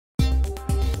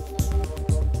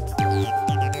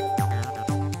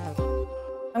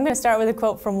I'm going to start with a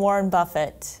quote from Warren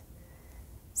Buffett.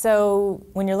 So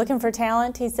when you're looking for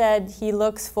talent, he said he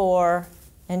looks for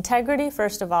integrity,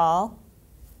 first of all,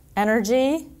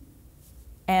 energy,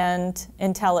 and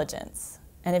intelligence.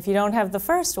 And if you don't have the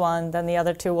first one, then the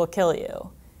other two will kill you.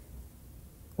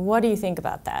 What do you think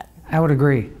about that? I would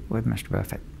agree with Mr.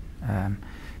 Buffett,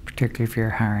 particularly if you're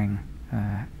hiring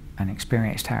an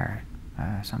experienced hire,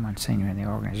 someone senior in the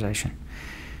organization.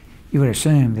 You would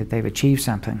assume that they've achieved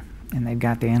something and they've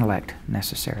got the intellect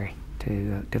necessary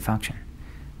to function.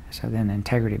 So then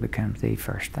integrity becomes the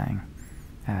first thing,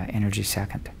 energy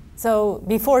second. So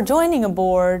before joining a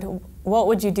board, what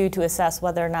would you do to assess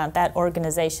whether or not that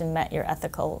organization met your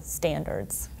ethical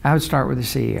standards? I would start with the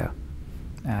CEO.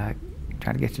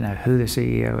 Try to get to know who the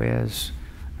CEO is,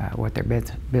 what their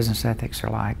business ethics are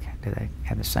like. Do they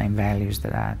have the same values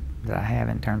that I have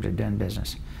in terms of doing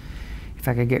business? If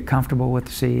I could get comfortable with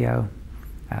the CEO,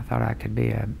 I thought I could be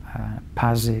a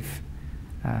positive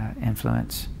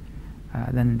influence,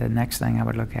 then the next thing I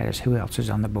would look at is who else is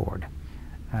on the board.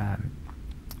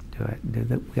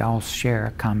 We all share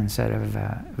a common set of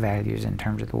values in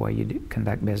terms of the way you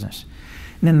conduct business.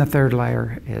 And then the third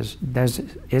layer is the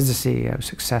CEO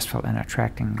successful in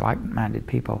attracting like-minded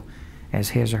people as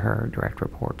his or her direct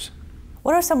reports?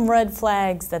 What are some red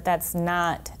flags that that's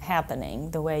not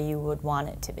happening the way you would want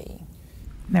it to be?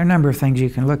 There are a number of things you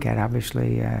can look at.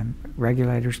 Obviously,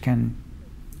 regulators can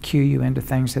cue you into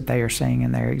things that they are seeing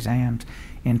in their exams,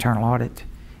 internal audit,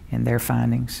 in their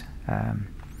findings,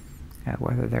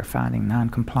 whether they're finding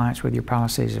non-compliance with your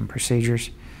policies and procedures,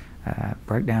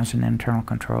 breakdowns in internal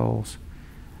controls.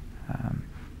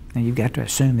 And you've got to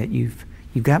assume that you've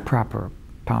got proper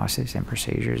policies and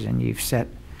procedures and you've set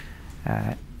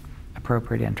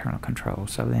appropriate internal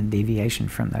controls. So then deviation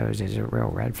from those is a real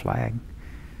red flag.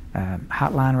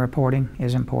 Hotline reporting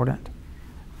is important,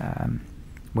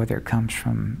 whether it comes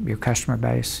from your customer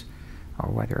base or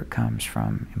whether it comes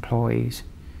from employees.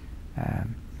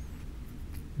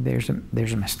 There's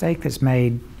a mistake that's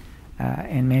made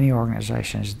in many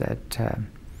organizations that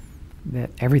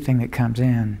everything that comes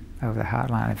in over the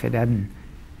hotline, if it doesn't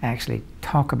actually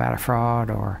talk about a fraud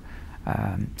or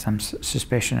some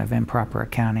suspicion of improper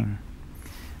accounting,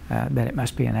 that it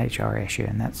must be an HR issue,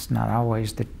 and that's not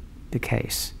always the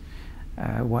case.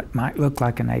 What might look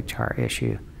like an HR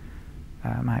issue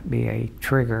might be a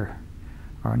trigger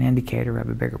or an indicator of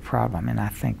a bigger problem, and I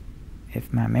think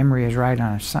if my memory is right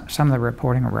on some of the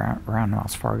reporting around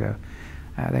Wells Fargo,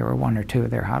 there were one or two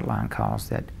of their hotline calls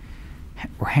that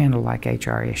were handled like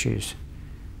HR issues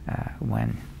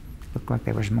when it looked like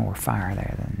there was more fire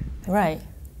there than... Right.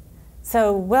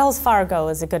 So Wells Fargo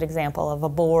is a good example of a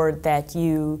board that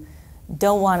you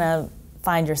don't want to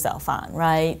find yourself on,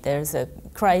 right? There's a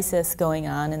crisis going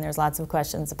on and there's lots of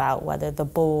questions about whether the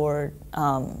board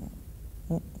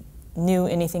knew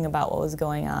anything about what was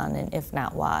going on, and if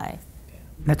not, why.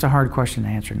 That's a hard question to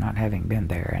answer, not having been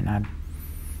there, and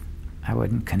I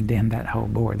wouldn't condemn that whole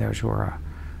board. Those were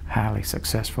highly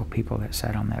successful people that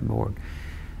sat on that board.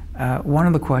 One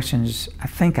of the questions I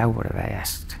think I would have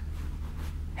asked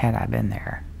had I been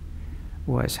there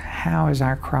was, how is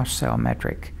our cross-sell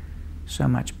metric so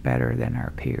much better than our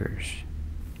peers?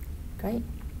 Great.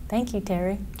 Thank you,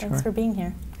 Terry. Thanks for being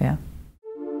here. Yeah.